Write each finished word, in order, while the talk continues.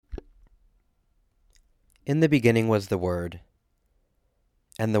In the beginning was the Word,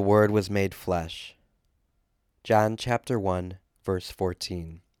 and the Word was made flesh. John chapter 1, verse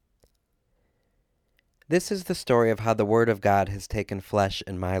 14. This is the story of how the Word of God has taken flesh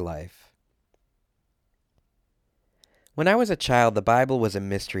in my life. When I was a child, the Bible was a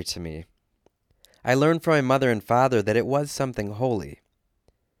mystery to me. I learned from my mother and father that it was something holy.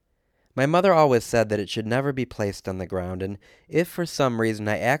 My mother always said that it should never be placed on the ground, and if for some reason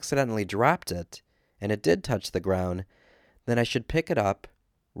I accidentally dropped it, and it did touch the ground, then I should pick it up,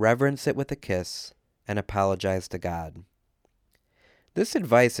 reverence it with a kiss, and apologize to God. This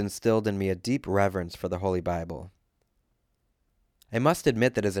advice instilled in me a deep reverence for the Holy Bible. I must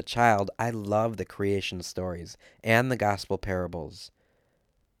admit that as a child, I loved the creation stories and the gospel parables,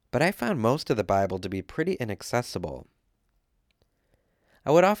 but I found most of the Bible to be pretty inaccessible.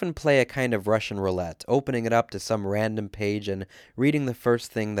 I would often play a kind of Russian roulette, opening it up to some random page and reading the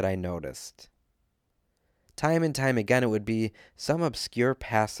first thing that I noticed. Time and time again, it would be some obscure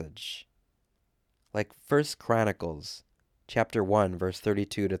passage, like 1 Chronicles, chapter 1, verse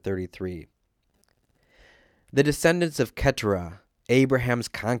 32 to 33. The descendants of Keturah, Abraham's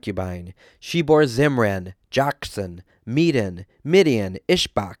concubine, she bore Zimran, Jokshan, Medan, Midian,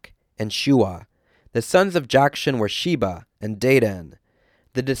 Ishbak, and Shua. The sons of Jokshan were Sheba and Dedan.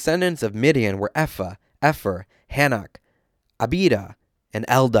 The descendants of Midian were Ephah, Epher, Hanok, Abida, and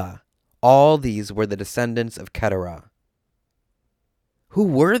Eldah. All these were the descendants of Keturah. Who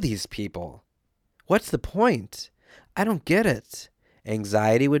were these people? What's the point? I don't get it.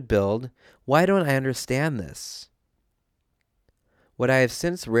 Anxiety would build. Why don't I understand this? What I have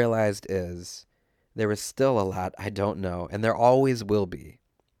since realized is there is still a lot I don't know, and there always will be.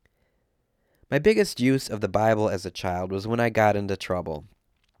 My biggest use of the Bible as a child was when I got into trouble.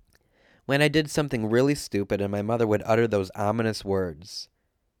 When I did something really stupid and my mother would utter those ominous words,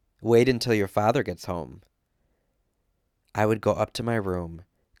 "Wait until your father gets home." I would go up to my room,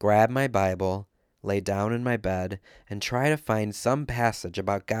 grab my Bible, lay down in my bed, and try to find some passage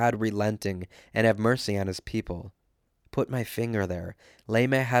about God relenting and have mercy on his people. Put my finger there, lay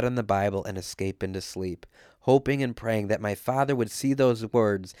my head on the Bible, and escape into sleep, hoping and praying that my father would see those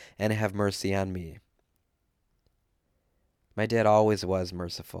words and have mercy on me. My dad always was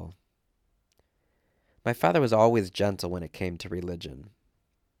merciful. My father was always gentle when it came to religion.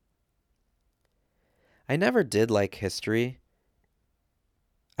 I never did like history.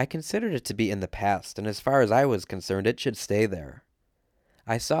 I considered it to be in the past, and as far as I was concerned, it should stay there.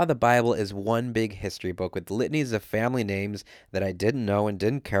 I saw the Bible as one big history book with litanies of family names that I didn't know and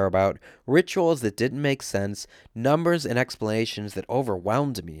didn't care about, rituals that didn't make sense, numbers and explanations that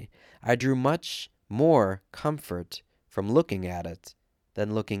overwhelmed me. I drew much more comfort from looking at it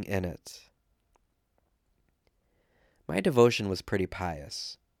than looking in it. My devotion was pretty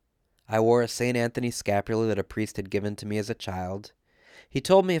pious. I wore a St. Anthony scapular that a priest had given to me as a child. He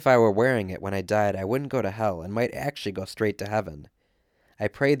told me if I were wearing it when I died, I wouldn't go to hell and might actually go straight to heaven. I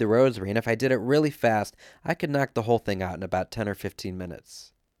prayed the rosary, and if I did it really fast, I could knock the whole thing out in about 10 or 15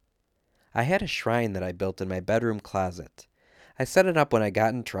 minutes. I had a shrine that I built in my bedroom closet. I set it up when I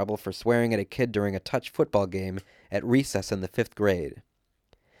got in trouble for swearing at a kid during a touch football game at recess in the 5th grade.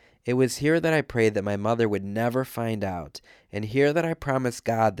 It was here that I prayed that my mother would never find out, and here that I promised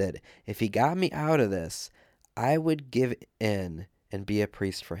God that if he got me out of this, I would give in and be a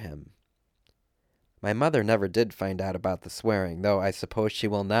priest for him. My mother never did find out about the swearing, though I suppose she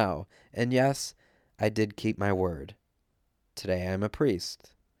will now, and yes, I did keep my word. Today I am a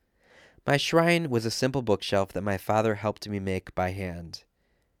priest. My shrine was a simple bookshelf that my father helped me make by hand.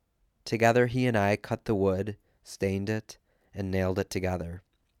 Together he and I cut the wood, stained it, and nailed it together.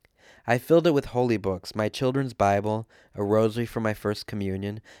 I filled it with holy books, my children's Bible, a rosary for my first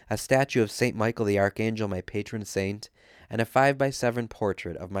communion, a statue of St. Michael the Archangel, my patron saint, and a 5x7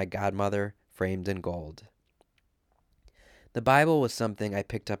 portrait of my godmother framed in gold. The Bible was something I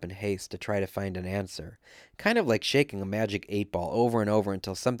picked up in haste to try to find an answer, kind of like shaking a magic 8-ball over and over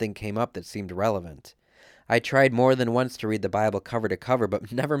until something came up that seemed relevant. I tried more than once to read the Bible cover to cover,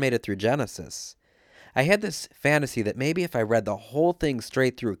 but never made it through Genesis. I had this fantasy that maybe if I read the whole thing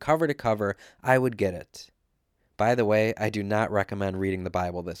straight through, cover to cover, I would get it. By the way, I do not recommend reading the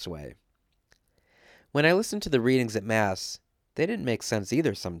Bible this way. When I listened to the readings at Mass, they didn't make sense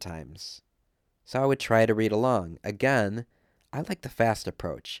either sometimes. So I would try to read along. Again, I like the fast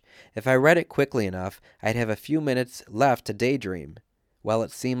approach. If I read it quickly enough, I'd have a few minutes left to daydream, while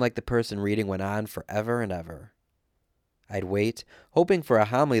it seemed like the person reading went on forever and ever. I'd wait, hoping for a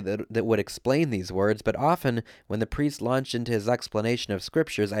homily that would explain these words, but often, when the priest launched into his explanation of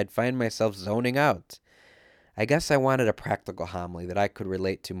scriptures, I'd find myself zoning out. I guess I wanted a practical homily that I could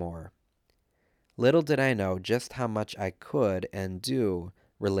relate to more. Little did I know just how much I could and do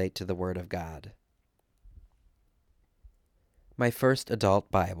relate to the Word of God. My first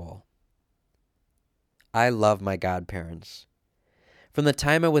adult Bible. I love my godparents. From the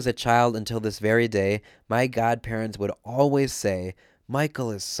time I was a child until this very day, my godparents would always say,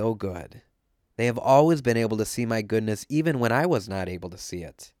 "Michael is so good." They have always been able to see my goodness even when I was not able to see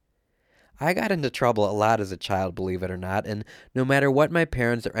it. I got into trouble a lot as a child, believe it or not, and no matter what my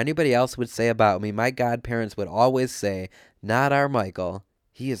parents or anybody else would say about me, my godparents would always say, "Not our Michael.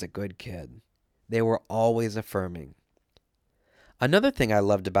 He is a good kid." They were always affirming. Another thing I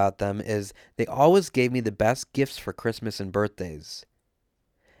loved about them is they always gave me the best gifts for Christmas and birthdays.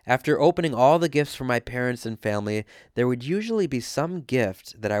 After opening all the gifts from my parents and family, there would usually be some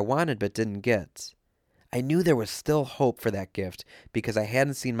gift that I wanted but didn't get. I knew there was still hope for that gift because I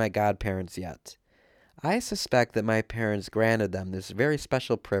hadn't seen my godparents yet. I suspect that my parents granted them this very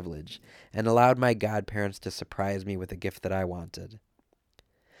special privilege and allowed my godparents to surprise me with a gift that I wanted.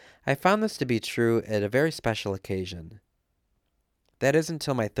 I found this to be true at a very special occasion. That is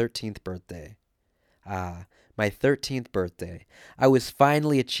until my 13th birthday. My 13th birthday. I was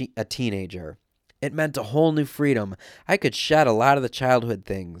finally a teenager. It meant a whole new freedom. I could shed a lot of the childhood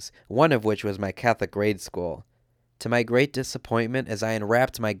things, one of which was my Catholic grade school. To my great disappointment, as I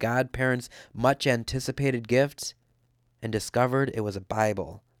unwrapped my godparents' much anticipated gift and discovered it was a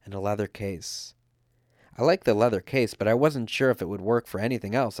Bible in a leather case. I liked the leather case, but I wasn't sure if it would work for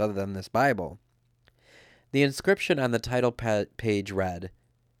anything else other than this Bible. The inscription on the title page read,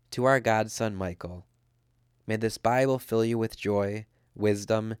 "To our godson Michael. May this Bible fill you with joy,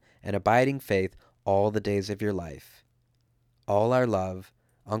 wisdom, and abiding faith all the days of your life. All our love,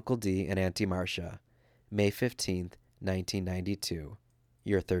 Uncle D and Auntie Marcia. May 15th, 1992,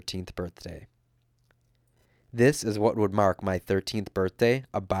 your 13th birthday." This is what would mark my 13th birthday,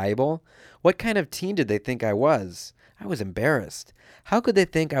 a Bible? What kind of teen did they think I was? I was embarrassed. How could they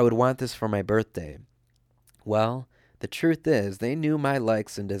think I would want this for my birthday? Well, the truth is, they knew my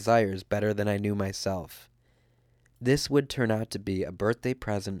likes and desires better than I knew myself. This would turn out to be a birthday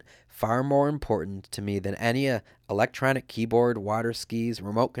present far more important to me than any electronic keyboard, water skis,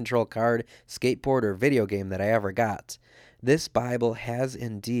 remote control card, skateboard, or video game that I ever got. This Bible has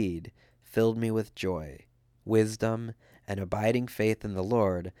indeed filled me with joy, wisdom, and abiding faith in the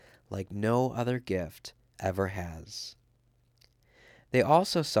Lord like no other gift ever has. They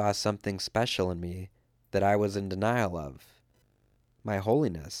also saw something special in me that I was in denial of: my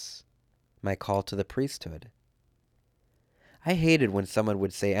holiness, my call to the priesthood. I hated when someone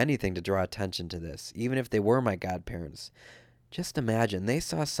would say anything to draw attention to this, even if they were my godparents. Just imagine they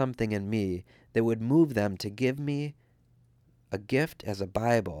saw something in me that would move them to give me a gift as a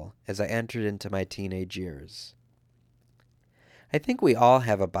Bible as I entered into my teenage years. I think we all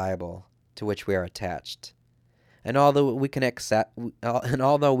have a Bible to which we are attached. And although we can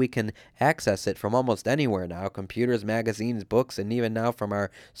access it from almost anywhere now, computers, magazines, books, and even now from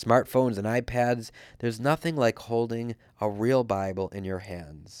our smartphones and iPads, there's nothing like holding a real Bible in your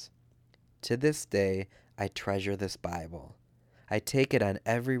hands. To this day, I treasure this Bible. I take it on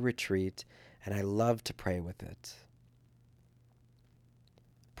every retreat, and I love to pray with it.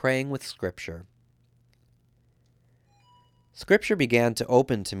 Praying with Scripture. Scripture began to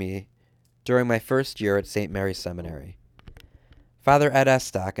open to me during my first year at St. Mary's Seminary. Father Ed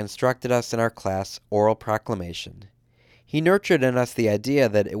Estock instructed us in our class Oral Proclamation. He nurtured in us the idea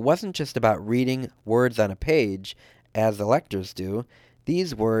that it wasn't just about reading words on a page, as the lectors do.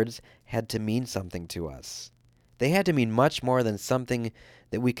 These words had to mean something to us. They had to mean much more than something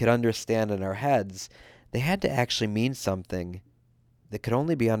that we could understand in our heads. They had to actually mean something that could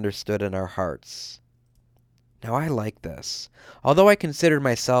only be understood in our hearts. Now I like this. Although I considered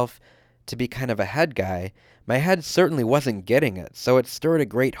myself to be kind of a head guy, my head certainly wasn't getting it, so it stirred a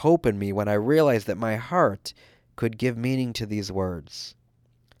great hope in me when I realized that my heart could give meaning to these words.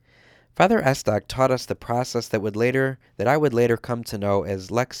 Father Estock taught us the process that I would later come to know as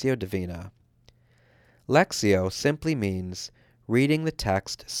Lectio Divina. Lectio simply means reading the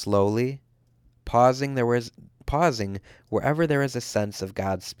text slowly, pausing wherever there is a sense of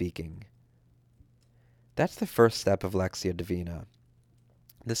God speaking. That's the first step of Lectio Divina.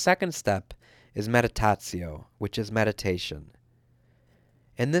 The second step is meditatio, which is meditation.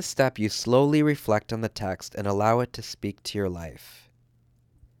 In this step, you slowly reflect on the text and allow it to speak to your life.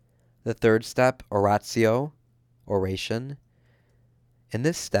 The third step, oratio, oration. In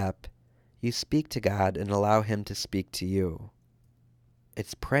this step, you speak to God and allow Him to speak to you.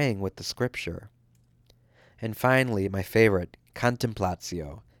 It's praying with the Scripture. And finally, my favorite,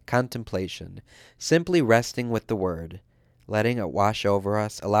 contemplatio, contemplation, simply resting with the Word, letting it wash over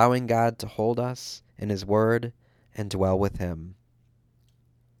us, allowing God to hold us in His Word and dwell with Him.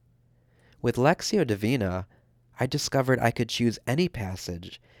 With Lectio Divina, I discovered I could choose any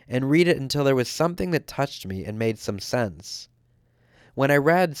passage and read it until there was something that touched me and made some sense. When I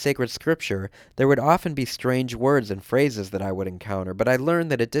read sacred scripture, there would often be strange words and phrases that I would encounter, but I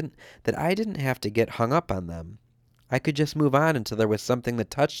learned that I didn't have to get hung up on them. I could just move on until there was something that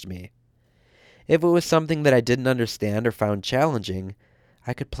touched me. If it was something that I didn't understand or found challenging,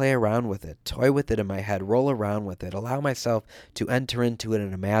 I could play around with it, toy with it in my head, roll around with it, allow myself to enter into it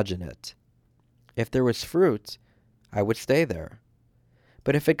and imagine it. If there was fruit, I would stay there.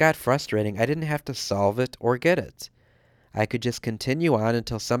 But if it got frustrating, I didn't have to solve it or get it. I could just continue on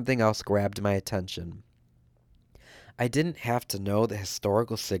until something else grabbed my attention. I didn't have to know the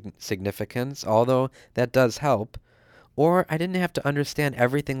historical significance, although that does help, or I didn't have to understand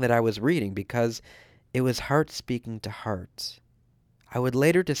everything that I was reading because it was heart speaking to heart. I would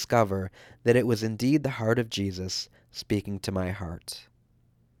later discover that it was indeed the heart of Jesus speaking to my heart.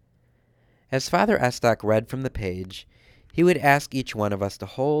 As Father Estock read from the page, he would ask each one of us to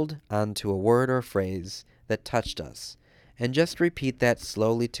hold onto a word or phrase that touched us, and just repeat that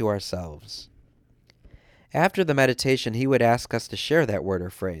slowly to ourselves. After the meditation, he would ask us to share that word or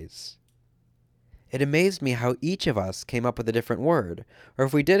phrase. It amazed me how each of us came up with a different word, or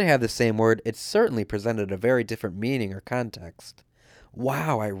if we did have the same word, it certainly presented a very different meaning or context.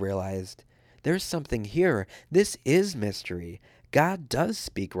 Wow, I realized, there's something here. This is mystery. God does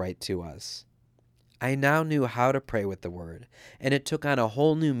speak right to us. I now knew how to pray with the word, and it took on a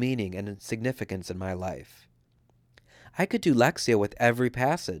whole new meaning and significance in my life. I could do Lectio with every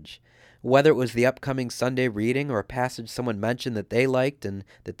passage, whether it was the upcoming Sunday reading or a passage someone mentioned that they liked and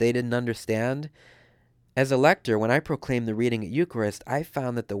that they didn't understand. As a lector, when I proclaimed the reading at Eucharist, I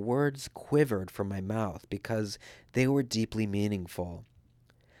found that the words quivered from my mouth because they were deeply meaningful.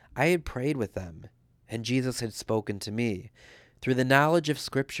 I had prayed with them, and Jesus had spoken to me. Through the knowledge of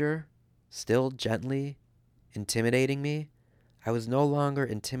Scripture, still gently intimidating me, I was no longer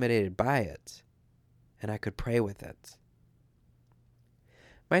intimidated by it, and I could pray with it.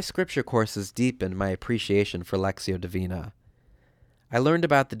 My scripture courses deepened my appreciation for Lectio Divina. I learned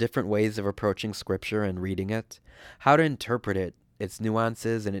about the different ways of approaching Scripture and reading it, how to interpret it, its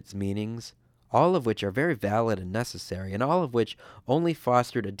nuances and its meanings, all of which are very valid and necessary, and all of which only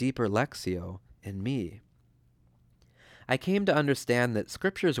fostered a deeper Lectio in me. I came to understand that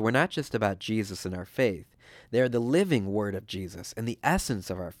Scriptures were not just about Jesus and our faith. They are the living Word of Jesus and the essence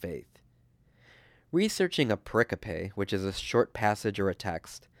of our faith. Researching a pericope, which is a short passage or a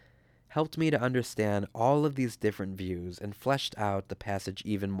text, helped me to understand all of these different views and fleshed out the passage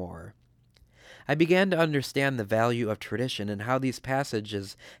even more. I began to understand the value of tradition and how these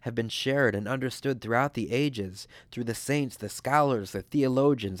passages have been shared and understood throughout the ages through the saints, the scholars, the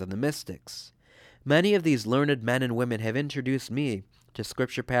theologians, and the mystics. Many of these learned men and women have introduced me to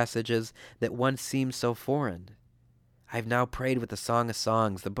scripture passages that once seemed so foreign. I've now prayed with the Song of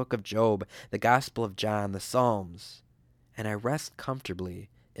Songs, the Book of Job, the Gospel of John, the Psalms, and I rest comfortably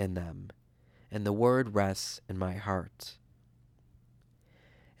in them, and the Word rests in my heart.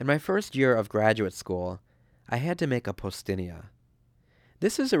 In my first year of graduate school, I had to make a postinia.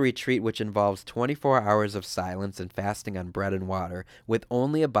 This is a retreat which involves 24 hours of silence and fasting on bread and water, with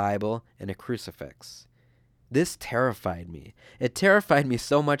only a Bible and a crucifix. This terrified me. It terrified me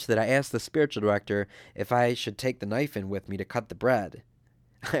so much that I asked the spiritual director if I should take the knife in with me to cut the bread.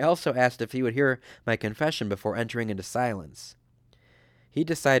 I also asked if he would hear my confession before entering into silence. He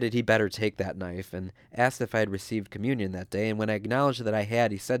decided he better take that knife and asked if I had received communion that day, and when I acknowledged that I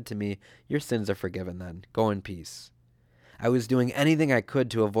had, he said to me, "Your sins are forgiven then. Go in peace." I was doing anything I could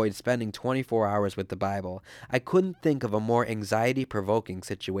to avoid spending 24 hours with the Bible. I couldn't think of a more anxiety-provoking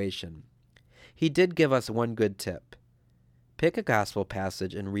situation. He did give us one good tip. Pick a gospel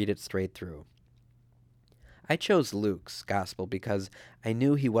passage and read it straight through. I chose Luke's gospel because I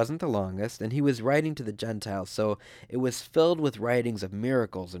knew he wasn't the longest and he was writing to the Gentiles, so it was filled with writings of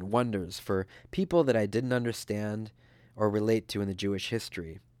miracles and wonders for people that I didn't understand or relate to in the Jewish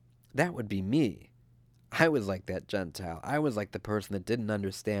history. That would be me. I was like that Gentile. I was like the person that didn't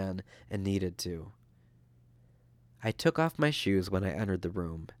understand and needed to. I took off my shoes when I entered the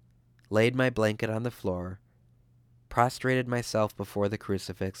room, laid my blanket on the floor, prostrated myself before the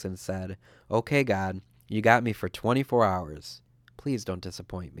crucifix, and said, "Okay, God, you got me for 24 hours. Please don't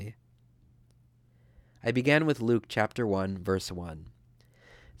disappoint me." I began with Luke chapter 1, verse 1.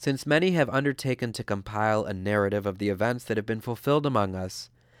 Since many have undertaken to compile a narrative of the events that have been fulfilled among us,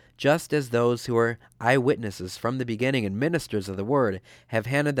 Just as those who are eyewitnesses from the beginning and ministers of the word have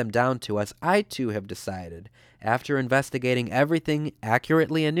handed them down to us, I too have decided, after investigating everything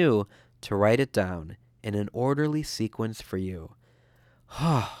accurately anew, to write it down in an orderly sequence for you.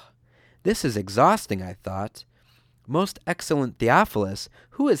 This is exhausting, I thought. Most excellent Theophilus,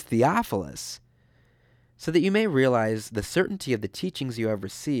 who is Theophilus? So that you may realize the certainty of the teachings you have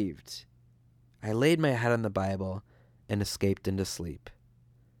received. I laid my head on the Bible and escaped into sleep.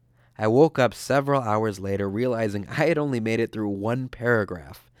 I woke up several hours later realizing I had only made it through one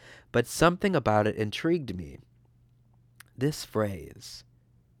paragraph, but something about it intrigued me. This phrase,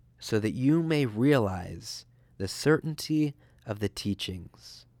 so that you may realize the certainty of the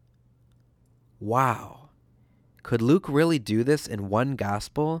teachings. Wow. Could Luke really do this in one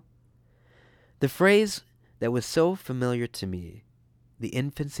gospel? The phrase that was so familiar to me, the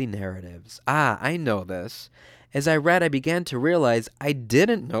infancy narratives. I know this. As I read, I began to realize I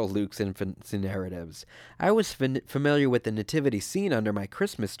didn't know Luke's infancy narratives. I was familiar with the nativity scene under my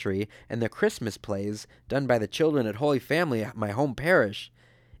Christmas tree and the Christmas plays done by the children at Holy Family at my home parish.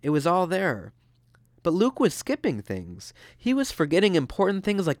 It was all there. But Luke was skipping things. He was forgetting important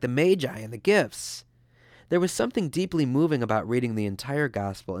things like the Magi and the gifts. There was something deeply moving about reading the entire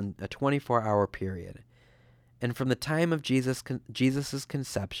gospel in a 24-hour period. And from the time of Jesus'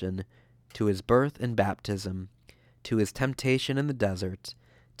 conception to his birth and baptism, to his temptation in the desert,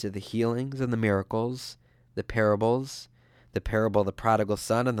 to the healings and the miracles, the parables, the parable of the prodigal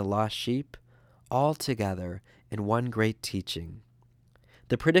son and the lost sheep, all together in one great teaching.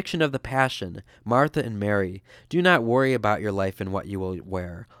 The prediction of the Passion, Martha and Mary, do not worry about your life and what you will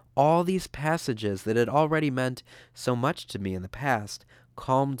wear. All these passages that had already meant so much to me in the past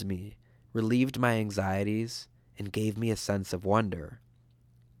calmed me, relieved my anxieties, and gave me a sense of wonder.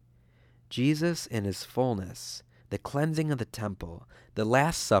 Jesus in his fullness, the cleansing of the temple, the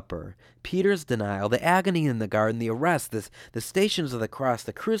Last Supper, Peter's denial, the agony in the garden, the arrest, the stations of the cross,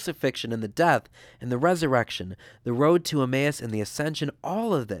 the crucifixion and the death and the resurrection, the road to Emmaus and the ascension,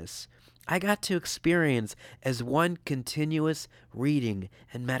 all of this I got to experience as one continuous reading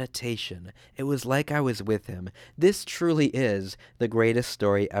and meditation. It was like I was with him. This truly is the greatest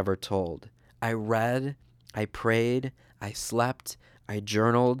story ever told. I read, I prayed, I slept, I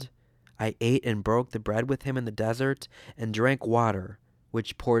journaled, I ate and broke the bread with him in the desert and drank water,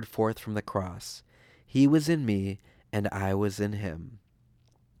 which poured forth from the cross. He was in me, and I was in him.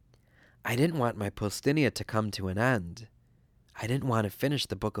 I didn't want my Postinia to come to an end. I didn't want to finish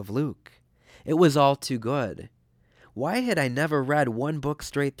the book of Luke. It was all too good. Why had I never read one book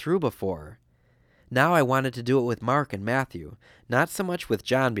straight through before? Now I wanted to do it with Mark and Matthew, not so much with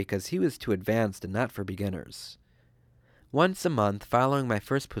John because he was too advanced and not for beginners. Once a month, following my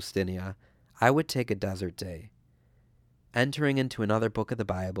first Postinia, I would take a desert day, entering into another book of the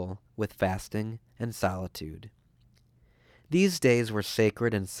Bible with fasting and solitude. These days were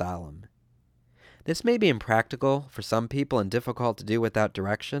sacred and solemn. This may be impractical for some people and difficult to do without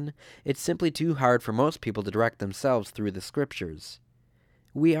direction. It's simply too hard for most people to direct themselves through the Scriptures.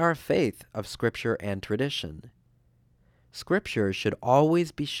 We are a faith of Scripture and tradition. Scripture should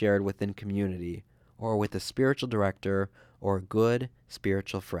always be shared within community or with a spiritual director or a good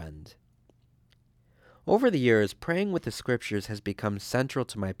spiritual friend. Over the years, praying with the Scriptures has become central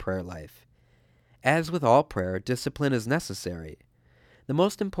to my prayer life. As with all prayer, discipline is necessary. The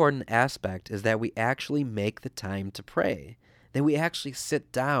most important aspect is that we actually make the time to pray, that we actually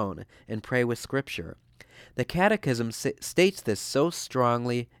sit down and pray with Scripture. The Catechism states this so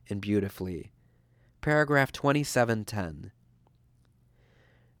strongly and beautifully. Paragraph 2710.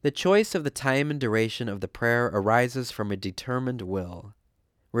 The choice of the time and duration of the prayer arises from a determined will,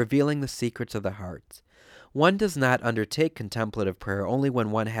 revealing the secrets of the heart. One does not undertake contemplative prayer only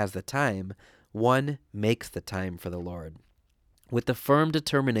when one has the time. One makes the time for the Lord. With the firm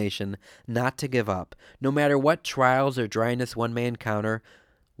determination not to give up, no matter what trials or dryness one may encounter,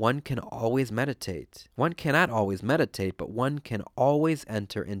 one can always meditate. One cannot always meditate, but one can always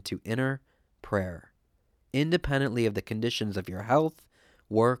enter into inner prayer, independently of the conditions of your health,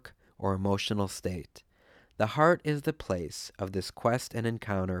 work, or emotional state. The heart is the place of this quest and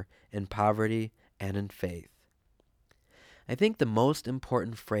encounter in poverty and in faith. I think the most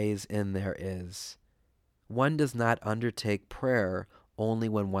important phrase in there is, one does not undertake prayer only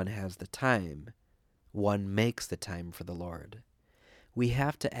when one has the time. One makes the time for the Lord. We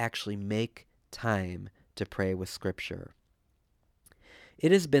have to actually make time to pray with Scripture.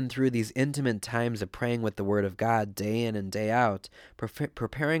 It has been through these intimate times of praying with the Word of God day in and day out,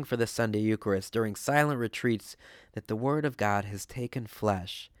 preparing for the Sunday Eucharist during silent retreats, that the Word of God has taken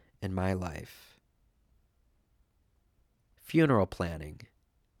flesh in my life. Funeral planning.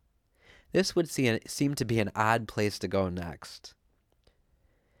 This would seem to be an odd place to go next.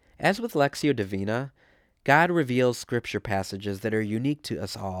 As with Lectio Divina, God reveals scripture passages that are unique to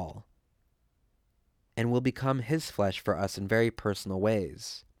us all and will become his flesh for us in very personal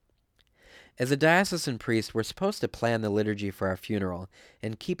ways. As a diocesan priest, we're supposed to plan the liturgy for our funeral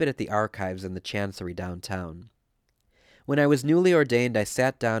and keep it at the archives in the chancery downtown. When I was newly ordained, I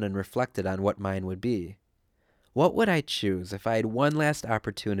sat down and reflected on what mine would be. What would I choose if I had one last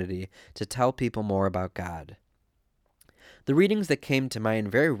opportunity to tell people more about God? The readings that came to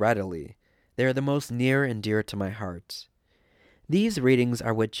mind very readily, they are the most near and dear to my heart. These readings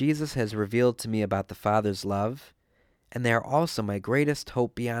are what Jesus has revealed to me about the Father's love, and they are also my greatest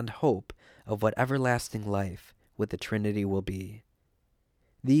hope beyond hope of what everlasting life with the Trinity will be.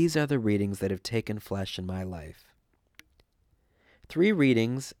 These are the readings that have taken flesh in my life. 3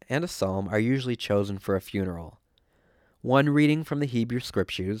 readings and a psalm are usually chosen for a funeral. 1 reading from the Hebrew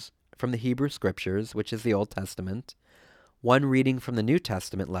Scriptures, which is the Old Testament, 1 reading from the New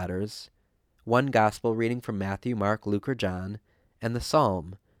Testament letters, 1 gospel reading from Matthew, Mark, Luke, or John, and the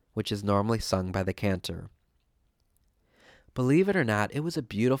psalm, which is normally sung by the cantor. Believe it or not, it was a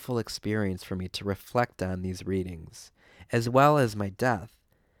beautiful experience for me to reflect on these readings, as well as my death,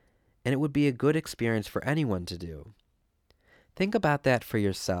 and it would be a good experience for anyone to do. Think about that for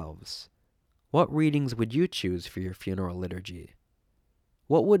yourselves. What readings would you choose for your funeral liturgy?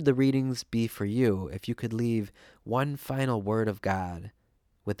 What would the readings be for you if you could leave one final word of God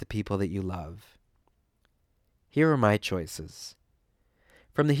with the people that you love? Here are my choices.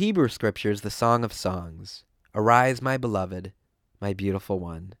 From the Hebrew Scriptures, the Song of Songs, Arise, my beloved, my beautiful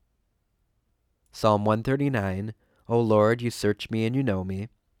one. Psalm 139, O Lord, you search me and you know me.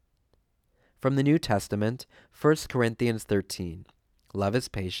 From the New Testament, 1 Corinthians 13, Love is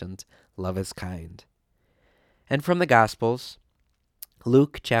patient, love is kind. And from the Gospels,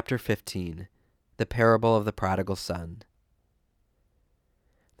 Luke chapter 15, the parable of the prodigal son.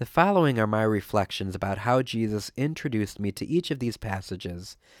 The following are my reflections about how Jesus introduced me to each of these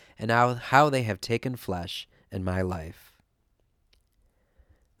passages and how they have taken flesh in my life.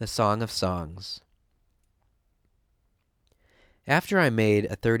 The Song of Songs. After I made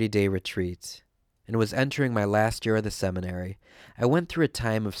a 30-day retreat and was entering my last year of the seminary, I went through a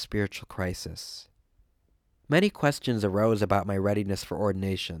time of spiritual crisis. Many questions arose about my readiness for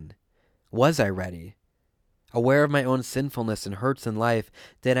ordination. Was I ready? Aware of my own sinfulness and hurts in life,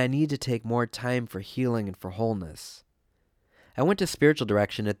 did I need to take more time for healing and for wholeness? I went to spiritual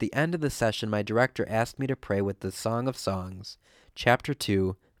direction. At the end of the session, my director asked me to pray with the Song of Songs, chapter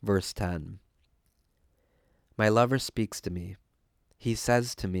 2, verse 10. My lover speaks to me. He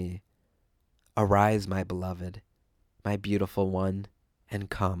says to me, Arise, my beloved, my beautiful one, and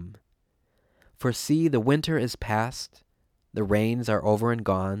come. For see, the winter is past, the rains are over and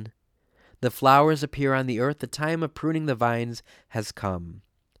gone. The flowers appear on the earth, the time of pruning the vines has come,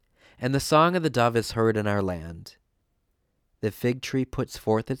 and the song of the dove is heard in our land. The fig tree puts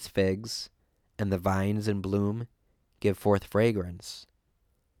forth its figs, and the vines in bloom give forth fragrance.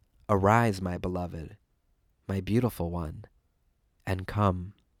 Arise, my beloved, my beautiful one, and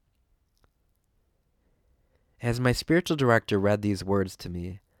come. As my spiritual director read these words to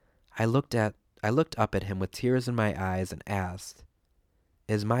me, I looked up at him with tears in my eyes and asked,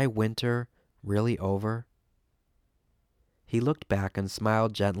 Is my winter really over? He looked back and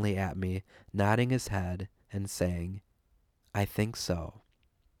smiled gently at me, nodding his head and saying, I think so.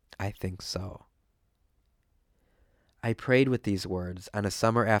 I think so. I prayed with these words on a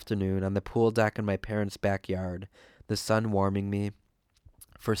summer afternoon on the pool deck in my parents' backyard, the sun warming me.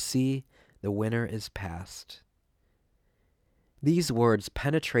 For see, the winter is past. These words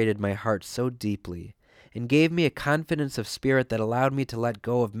penetrated my heart so deeply and gave me a confidence of spirit that allowed me to let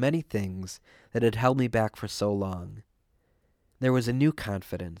go of many things that had held me back for so long. There was a new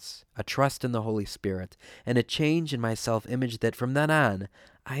confidence, a trust in the Holy Spirit, and a change in my self-image that from then on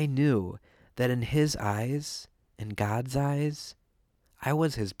I knew that in His eyes, in God's eyes, I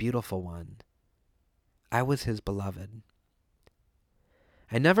was His beautiful one. I was His beloved.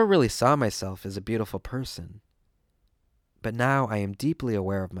 I never really saw myself as a beautiful person, but now I am deeply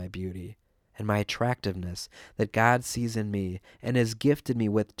aware of my beauty and my attractiveness that God sees in me and has gifted me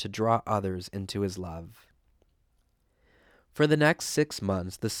with to draw others into His love. For the next 6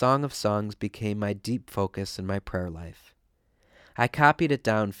 months, the Song of Songs became my deep focus in my prayer life. I copied it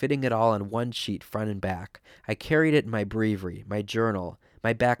down, fitting it all on one sheet, front and back. I carried it in my breviary, my journal,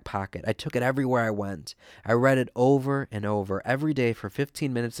 my back pocket. I took it everywhere I went. I read it over and over. Every day for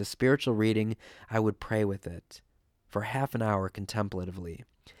 15 minutes of spiritual reading, I would pray with it for half an hour contemplatively.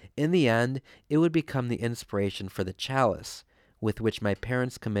 In the end, it would become the inspiration for the chalice, with which my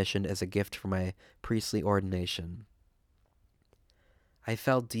parents commissioned as a gift for my priestly ordination. I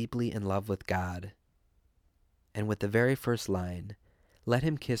fell deeply in love with God, and with the very first line, "Let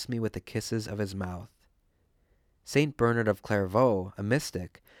him kiss me with the kisses of his mouth." Saint Bernard of Clairvaux, a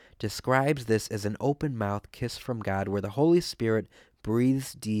mystic, describes this as an open-mouth kiss from God where the Holy Spirit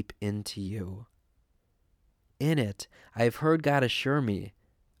breathes deep into you. In it, I have heard God assure me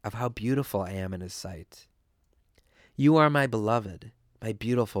of how beautiful I am in his sight. "You are my beloved, my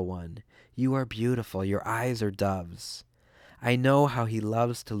beautiful one. You are beautiful. Your eyes are doves. I know how he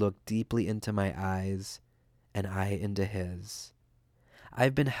loves to look deeply into my eyes, and I into his.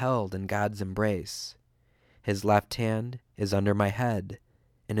 I've been held in God's embrace. His left hand is under my head,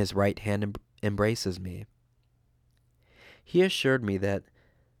 and his right hand embraces me. He assured me that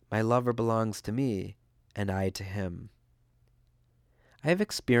my lover belongs to me, and I to him. I have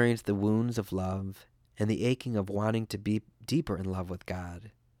experienced the wounds of love and the aching of wanting to be deeper in love with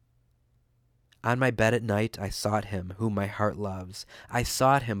God. On my bed at night I sought him, whom my heart loves. I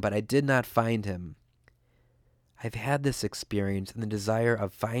sought him, but I did not find him. I've had this experience and the desire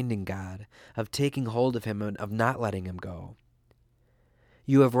of finding God, of taking hold of him and of not letting him go.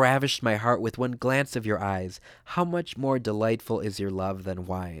 You have ravished my heart with one glance of your eyes. How much more delightful is your love than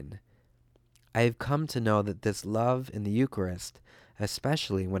wine? I have come to know that this love in the Eucharist,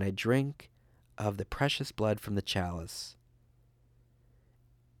 especially when I drink of the precious blood from the chalice,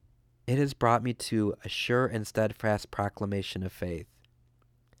 it has brought me to a sure and steadfast proclamation of faith.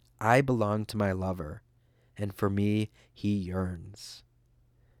 I belong to my lover, and for me he yearns.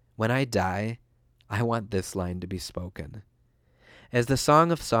 When I die, I want this line to be spoken. As the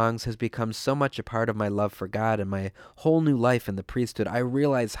Song of Songs has become so much a part of my love for God and my whole new life in the priesthood, I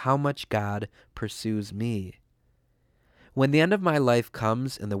realize how much God pursues me. When the end of my life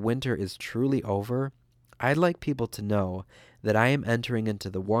comes and the winter is truly over, I'd like people to know that I am entering into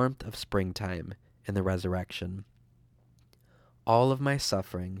the warmth of springtime in the resurrection. All of my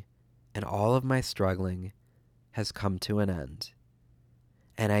suffering and all of my struggling has come to an end,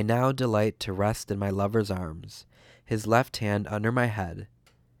 and I now delight to rest in my lover's arms, his left hand under my head,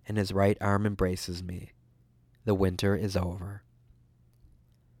 and his right arm embraces me. The winter is over.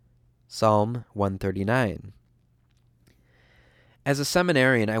 Psalm 139. As a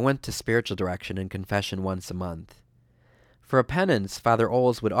seminarian, I went to spiritual direction and confession once a month. For a penance, Father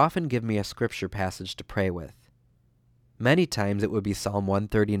Oles would often give me a scripture passage to pray with. Many times it would be Psalm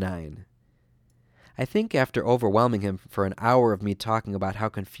 139. I think after overwhelming him for an hour of me talking about how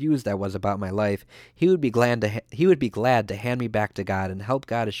confused I was about my life, he would be glad to hand me back to God and help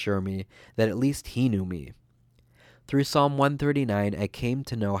God assure me that at least he knew me. Through Psalm 139, I came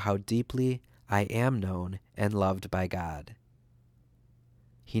to know how deeply I am known and loved by God.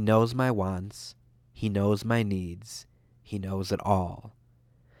 He knows my wants. He knows my needs. He knows it all.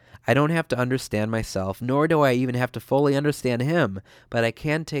 I don't have to understand myself, nor do I even have to fully understand him, but I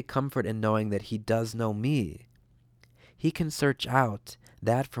can take comfort in knowing that he does know me. He can search out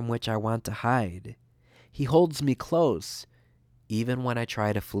that from which I want to hide. He holds me close, even when I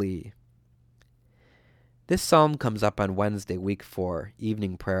try to flee. This psalm comes up on Wednesday, week 4,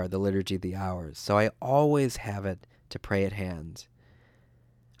 evening prayer, the Liturgy of the Hours, so I always have it to pray at hand.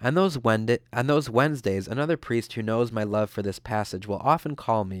 On those Wednesdays, another priest who knows my love for this passage will often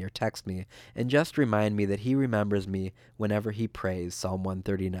call me or text me and just remind me that he remembers me whenever he prays Psalm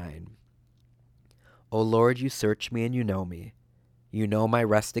 139. O Lord, you search me and you know me. You know my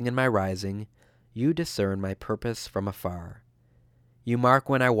resting and my rising. You discern my purpose from afar. You mark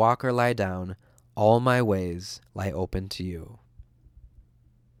when I walk or lie down. All my ways lie open to you.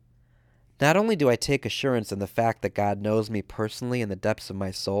 Not only do I take assurance in the fact that God knows me personally in the depths of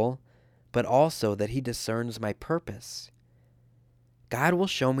my soul, but also that he discerns my purpose. God will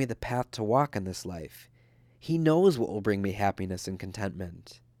show me the path to walk in this life. He knows what will bring me happiness and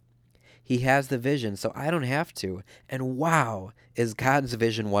contentment. He has the vision, so I don't have to. And wow, is God's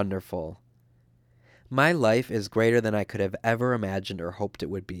vision wonderful. My life is greater than I could have ever imagined or hoped it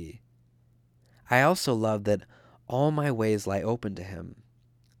would be. I also love that all my ways lie open to him.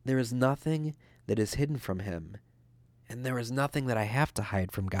 There is nothing that is hidden from him, and there is nothing that I have to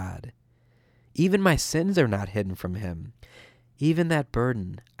hide from God. Even my sins are not hidden from him. Even that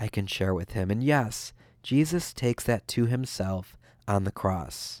burden I can share with him. And yes, Jesus takes that to himself on the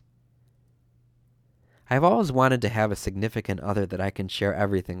cross. I've always wanted to have a significant other that I can share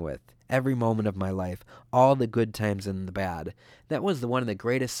everything with, every moment of my life, all the good times and the bad. That was one of the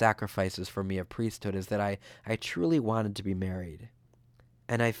greatest sacrifices for me of priesthood, is that I truly wanted to be married.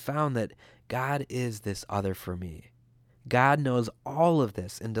 And I found that God is this other for me. God knows all of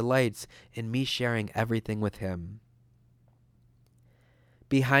this and delights in me sharing everything with him.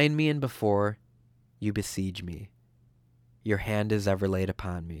 Behind me and before, you besiege me. Your hand is ever laid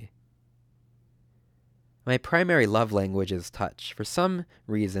upon me. My primary love language is touch. For some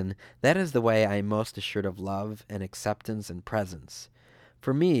reason, that is the way I am most assured of love and acceptance and presence.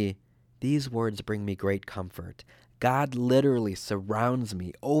 For me, these words bring me great comfort. God literally surrounds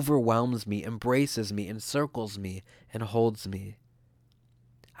me, overwhelms me, embraces me, encircles me, and holds me.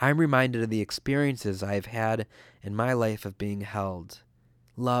 I'm reminded of the experiences I have had in my life of being held,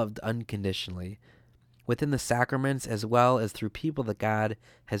 loved unconditionally, within the sacraments as well as through people that God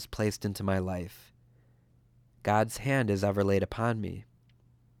has placed into my life. God's hand is ever laid upon me.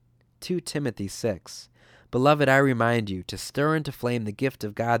 2 Timothy 6. Beloved, I remind you to stir into flame the gift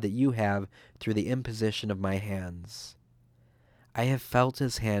of God that you have through the imposition of my hands. I have felt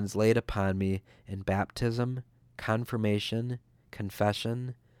his hands laid upon me in baptism, confirmation,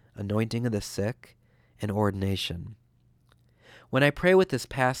 confession, anointing of the sick, and ordination. When I pray with this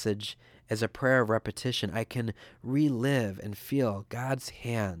passage as a prayer of repetition, I can relive and feel God's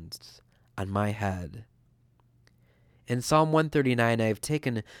hands on my head. In Psalm 139, I have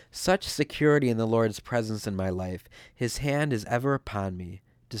taken such security in the Lord's presence in my life. His hand is ever upon me,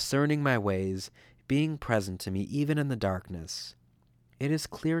 discerning my ways, being present to me even in the darkness. It is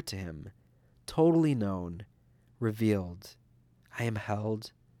clear to him, totally known, revealed. I am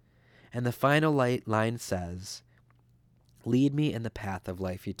held. And the final line says, lead me in the path of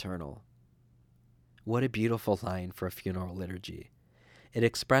life eternal. What a beautiful line for a funeral liturgy. It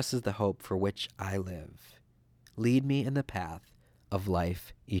expresses the hope for which I live. Lead me in the path of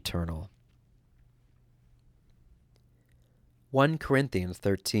life eternal. 1 Corinthians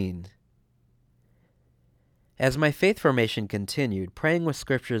 13. As my faith formation continued, praying with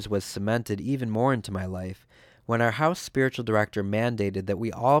scriptures was cemented even more into my life when our house spiritual director mandated that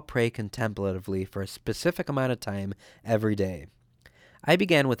we all pray contemplatively for a specific amount of time every day. I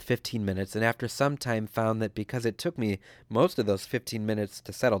began with 15 minutes and after some time found that because it took me most of those 15 minutes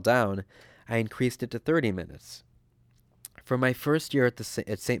to settle down, I increased it to 30 minutes. For my first year at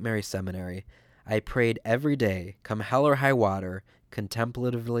St. Mary's Seminary, I prayed every day, come hell or high water,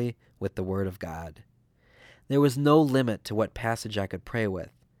 contemplatively with the Word of God. There was no limit to what passage I could pray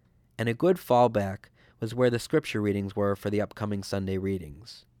with, and a good fallback was where the scripture readings were for the upcoming Sunday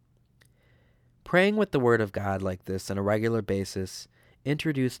readings. Praying with the Word of God like this on a regular basis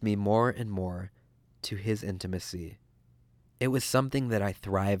introduced me more and more to His intimacy. It was something that I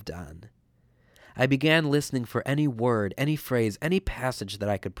thrived on. I began listening for any word, any phrase, any passage that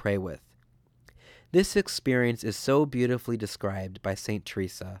I could pray with. This experience is so beautifully described by St.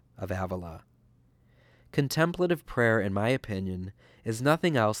 Teresa of Avila. Contemplative prayer, in my opinion, is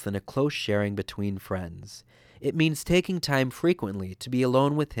nothing else than a close sharing between friends. It means taking time frequently to be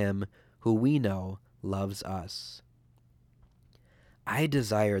alone with Him who we know loves us. I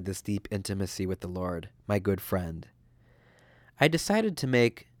desired this deep intimacy with the Lord, my good friend. I decided to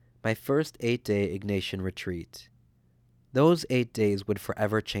make my first 8-day Ignatian retreat. Those 8 days would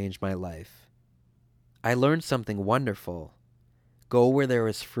forever change my life. I learned something wonderful. Go where there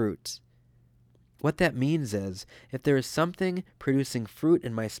is fruit. What that means is, if there is something producing fruit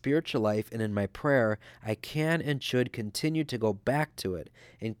in my spiritual life and in my prayer, I can and should continue to go back to it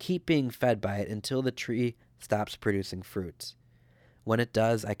and keep being fed by it until the tree stops producing fruit. When it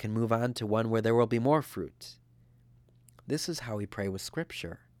does, I can move on to one where there will be more fruit. This is how we pray with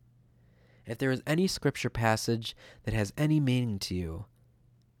Scripture. If there is any Scripture passage that has any meaning to you,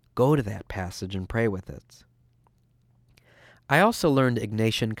 go to that passage and pray with it. I also learned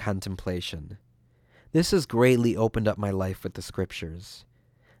Ignatian contemplation. This has greatly opened up my life with the Scriptures.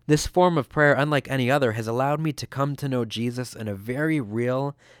 This form of prayer, unlike any other, has allowed me to come to know Jesus in a very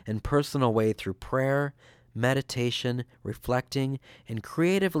real and personal way through prayer, meditation, reflecting, and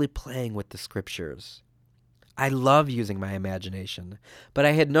creatively playing with the Scriptures. I love using my imagination, but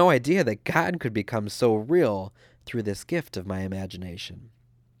I had no idea that God could become so real through this gift of my imagination.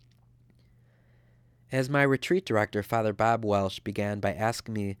 As my retreat director, Father Bob Welsh, began by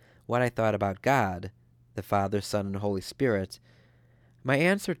asking me what I thought about God, the Father, Son, and Holy Spirit, my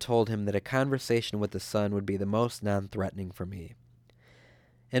answer told him that a conversation with the Son would be the most non-threatening for me.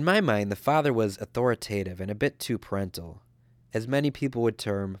 In my mind, the Father was authoritative and a bit too parental, as many people would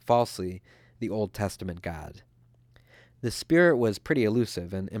term, falsely, the Old Testament God. The Spirit was pretty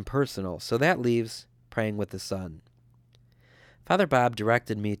elusive and impersonal, so that leaves praying with the Son. Father Bob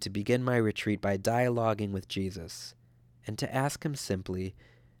directed me to begin my retreat by dialoguing with Jesus, and to ask him simply,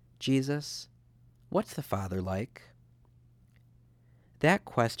 Jesus, what's the Father like? That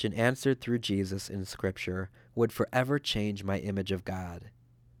question answered through Jesus in Scripture would forever change my image of God,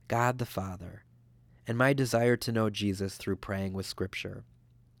 God the Father, and my desire to know Jesus through praying with Scripture.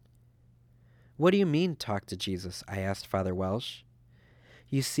 "What do you mean, talk to Jesus?" I asked Father Welsh.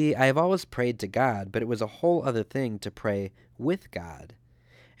 "You see, I have always prayed to God, but it was a whole other thing to pray with God."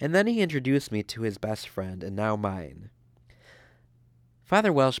 And then he introduced me to his best friend, and now mine.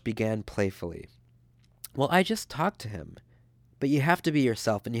 Father Welsh began playfully. "Well, I just talked to him. But you have to be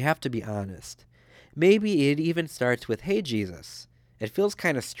yourself, and you have to be honest. Maybe it even starts with, 'Hey, Jesus.' It feels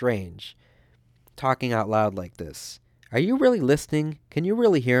kind of strange, talking out loud like this. Are you really listening? Can you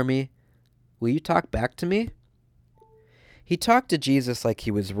really hear me? Will you talk back to me?" He talked to Jesus like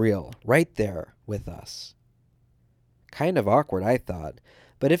he was real, right there with us. Kind of awkward, I thought.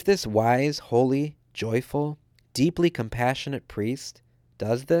 But if this wise, holy, joyful, deeply compassionate priest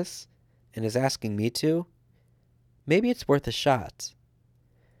does this and is asking me to, maybe it's worth a shot.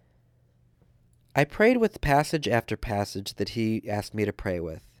 I prayed with passage after passage that he asked me to pray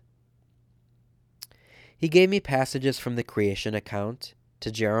with. He gave me passages from the creation account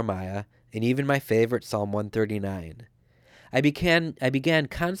to Jeremiah and even my favorite Psalm 139. I began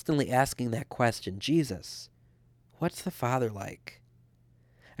constantly asking that question, Jesus, what's the Father like?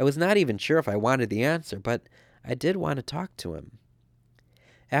 I was not even sure if I wanted the answer, but I did want to talk to him.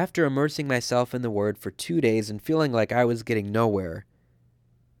 After immersing myself in the Word for 2 days and feeling like I was getting nowhere,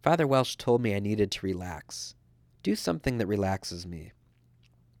 Father Welsh told me I needed to relax. Do something that relaxes me.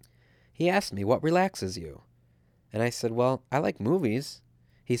 He asked me, "What relaxes you?" And I said, "Well, I like movies."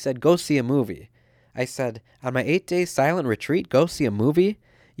 He said, "Go see a movie." I said, "On my 8-day silent retreat, go see a movie?"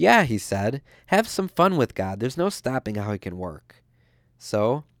 "Yeah," he said, "have some fun with God. There's no stopping how he can work."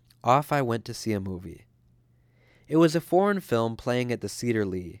 So, off I went to see a movie. It was a foreign film playing at the Cedar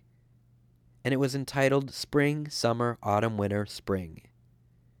Lee, and it was entitled Spring, Summer, Autumn, Winter, Spring.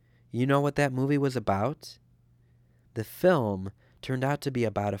 You know what that movie was about? The film turned out to be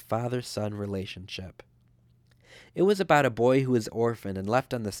about a father-son relationship. It was about a boy who is orphaned and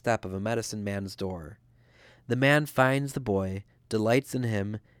left on the step of a medicine man's door. The man finds the boy, delights in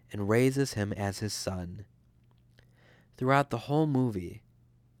him, and raises him as his son. Throughout the whole movie,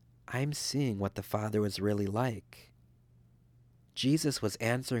 I'm seeing what the Father was really like. Jesus was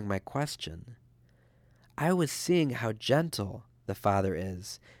answering my question. I was seeing how gentle the Father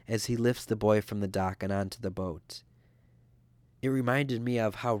is as he lifts the boy from the dock and onto the boat. It reminded me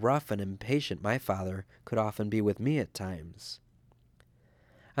of how rough and impatient my father could often be with me at times.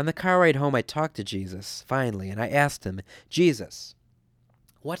 On the car ride home, I talked to Jesus, finally, and I asked him, "Jesus,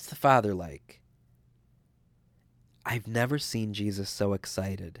 what's the Father like?" I've never seen Jesus so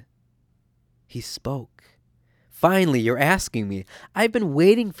excited. He spoke. "Finally, you're asking me. I've been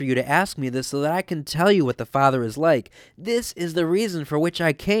waiting for you to ask me this so that I can tell you what the Father is like. This is the reason for which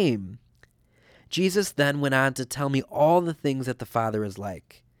I came." Jesus then went on to tell me all the things that the Father is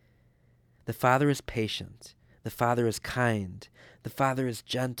like. The Father is patient. The Father is kind. The Father is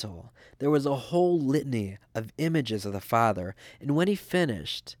gentle. There was a whole litany of images of the Father, and when he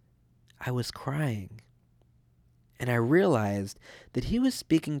finished, I was crying. And I realized that he was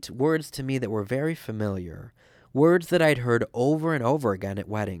speaking words to me that were very familiar, words that I'd heard over and over again at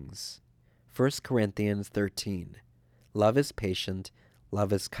weddings. 1 Corinthians 13. Love is patient,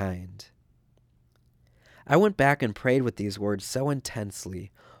 love is kind. I went back and prayed with these words so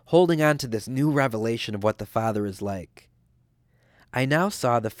intensely, holding on to this new revelation of what the Father is like. I now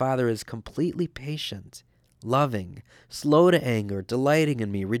saw the Father is completely patient, loving, slow to anger, delighting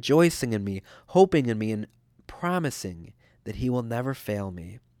in me, rejoicing in me, hoping in me, and promising that he will never fail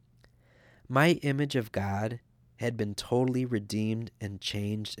me. My image of God had been totally redeemed and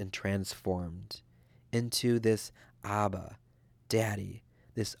changed and transformed into this Abba, Daddy,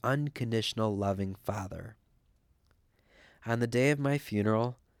 this unconditional loving Father. On the day of my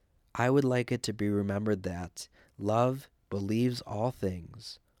funeral, I would like it to be remembered that love believes all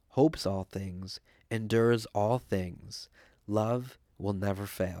things, hopes all things, endures all things. Love will never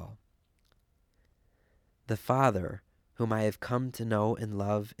fail. The Father, whom I have come to know and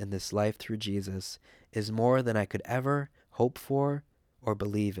love in this life through Jesus, is more than I could ever hope for or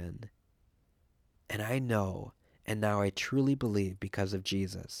believe in. And I know, and now I truly believe because of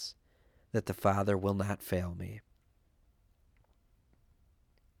Jesus, that the Father will not fail me.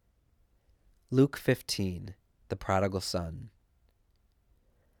 Luke 15, the Prodigal Son.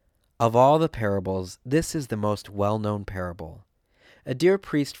 Of all the parables, this is the most well-known parable. A dear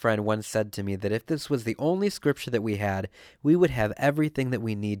priest friend once said to me that if this was the only scripture that we had, we would have everything that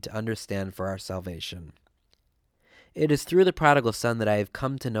we need to understand for our salvation. It is through the prodigal son that I have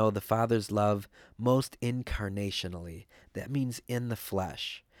come to know the Father's love most incarnationally. That means in the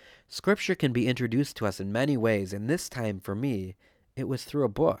flesh. Scripture can be introduced to us in many ways, and this time for me, it was through a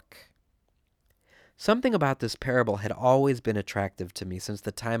book. Something about this parable had always been attractive to me since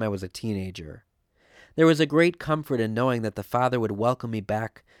the time I was a teenager. There was a great comfort in knowing that the Father would welcome me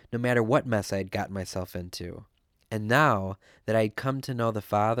back no matter what mess I had gotten myself into. And now that I had come to know the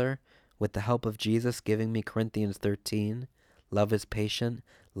Father, with the help of Jesus giving me Corinthians 13, love is patient,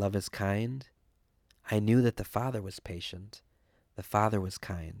 love is kind, I knew that the Father was patient, the Father was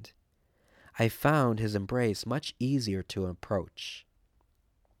kind. I found his embrace much easier to approach.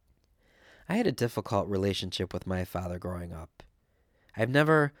 I had a difficult relationship with my father growing up. I've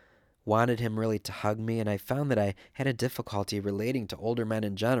never wanted him really to hug me, and I found that I had a difficulty relating to older men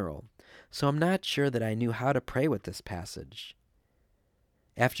in general, so I'm not sure that I knew how to pray with this passage.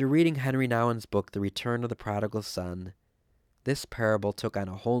 After reading Henry Nouwen's book, The Return of the Prodigal Son, this parable took on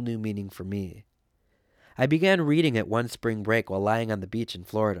a whole new meaning for me. I began reading it one spring break while lying on the beach in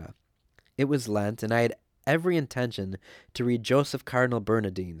Florida. It was Lent, and I had every intention to read Joseph Cardinal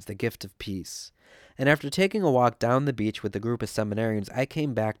Bernardine's The Gift of Peace. And after taking a walk down the beach with a group of seminarians, I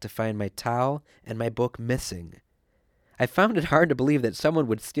came back to find my towel and my book missing. I found it hard to believe that someone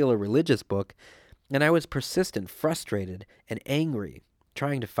would steal a religious book, and I was persistent, frustrated, and angry,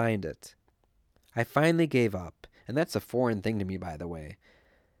 trying to find it. I finally gave up, and that's a foreign thing to me, by the way,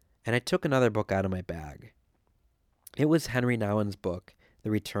 and I took another book out of my bag. It was Henry Nouwen's book, The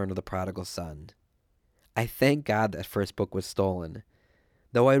Return of the Prodigal Son. I thank God that first book was stolen.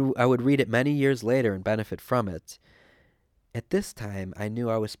 Though I would read it many years later and benefit from it, at this time I knew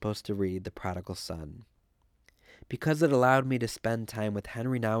I was supposed to read The Prodigal Son. Because it allowed me to spend time with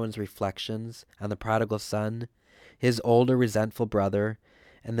Henry Nouwen's reflections on the prodigal son, his older resentful brother,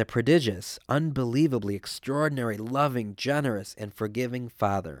 and the prodigious, unbelievably extraordinary, loving, generous, and forgiving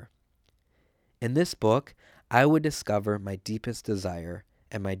father. In this book, I would discover my deepest desire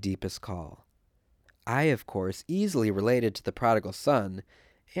and my deepest call. I, of course, easily related to the prodigal son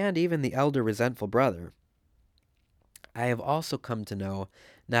and even the elder resentful brother. I have also come to know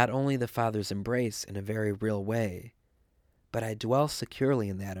not only the Father's embrace in a very real way, but I dwell securely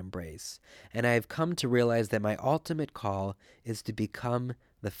in that embrace, and I have come to realize that my ultimate call is to become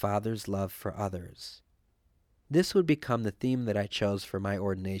the Father's love for others. This would become the theme that I chose for my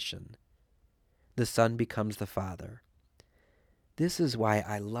ordination. The Son becomes the Father. This is why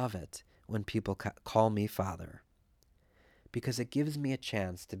I love it when people call me Father, because it gives me a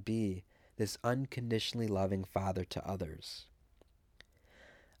chance to be this unconditionally loving Father to others.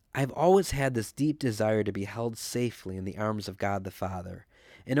 I've always had this deep desire to be held safely in the arms of God the Father,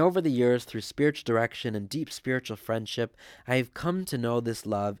 and over the years, through spiritual direction and deep spiritual friendship, I have come to know this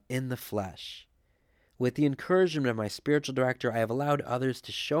love in the flesh. With the encouragement of my spiritual director, I have allowed others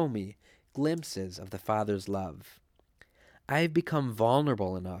to show me glimpses of the Father's love. I have become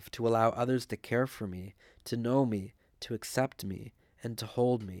vulnerable enough to allow others to care for me, to know me, to accept me, and to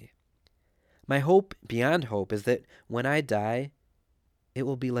hold me. My hope beyond hope is that when I die, it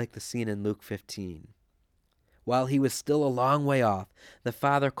will be like the scene in Luke 15. While he was still a long way off, the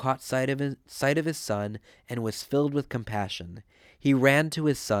Father caught sight of his Son and was filled with compassion. He ran to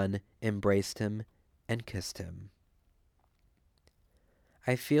his Son, embraced him, and kissed him.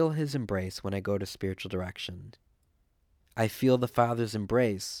 I feel his embrace when I go to spiritual direction. I feel the Father's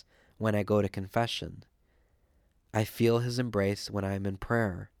embrace when I go to confession. I feel his embrace when I am in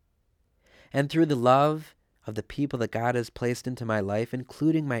prayer. And through the love of the people that God has placed into my life,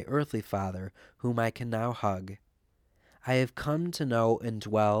 including my earthly father, whom I can now hug, I have come to know and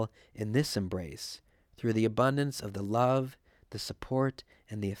dwell in this embrace through the abundance of the love, the support,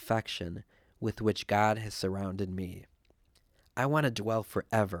 and the affection with which God has surrounded me. I want to dwell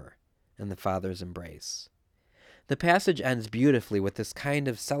forever in the Father's embrace. The passage ends beautifully with this kind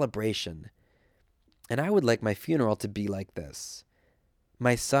of celebration, and I would like my funeral to be like this.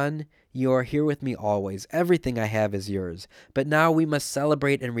 My son, you are here with me always. Everything I have is yours. But now we must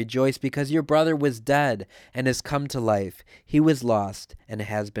celebrate and rejoice because your brother was dead and has come to life. He was lost and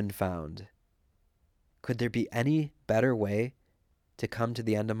has been found. Could there be any better way to come to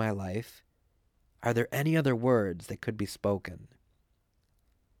the end of my life? Are there any other words that could be spoken?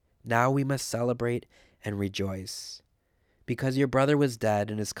 Now we must celebrate and rejoice. Because your brother was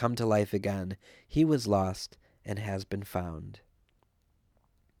dead and has come to life again. He was lost and has been found.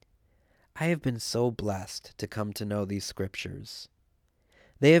 I have been so blessed to come to know these scriptures.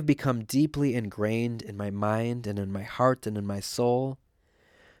 They have become deeply ingrained in my mind and in my heart and in my soul.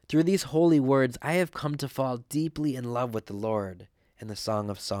 Through these holy words, I have come to fall deeply in love with the Lord and the Song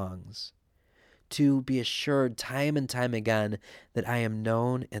of Songs, to be assured time and time again that I am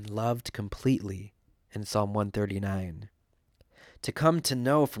known and loved completely in Psalm 139, to come to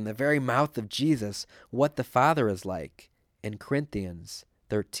know from the very mouth of Jesus what the Father is like in Corinthians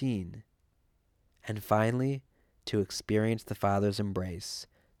 13, and finally to experience the Father's embrace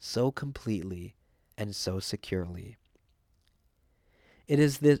so completely and so securely. It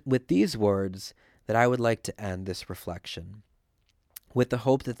is with these words that I would like to end this reflection, with the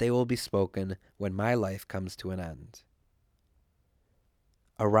hope that they will be spoken when my life comes to an end.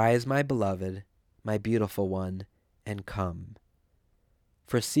 Arise, my beloved, my beautiful one, and come.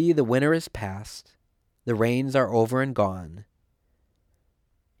 For see, the winter is past, the rains are over and gone.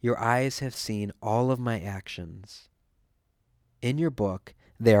 Your eyes have seen all of my actions. In your book,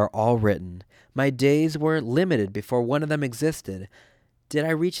 they are all written. My days were limited before one of them existed. Did I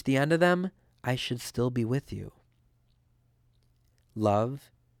reach the end of them, I should still be with you.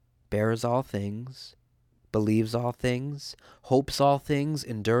 Love bears all things, believes all things, hopes all things,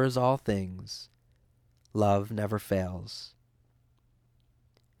 endures all things. Love never fails.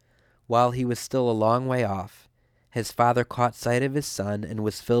 While he was still a long way off, his father caught sight of his son and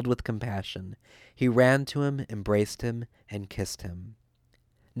was filled with compassion. He ran to him, embraced him, and kissed him.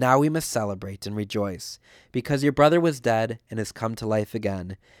 Now we must celebrate and rejoice, because your brother was dead and has come to life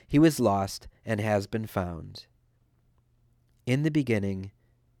again. He was lost and has been found. In the beginning,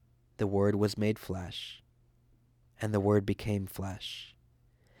 the Word was made flesh, and the Word became flesh.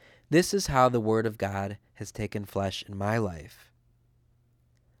 This is how the Word of God has taken flesh in my life.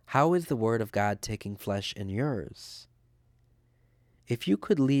 How is the Word of God taking flesh in yours? If you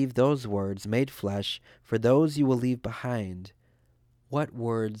could leave those words made flesh for those you will leave behind, what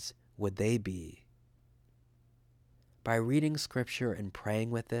words would they be? By reading Scripture and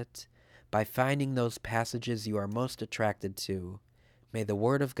praying with it, by finding those passages you are most attracted to, may the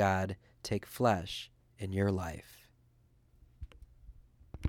Word of God take flesh in your life.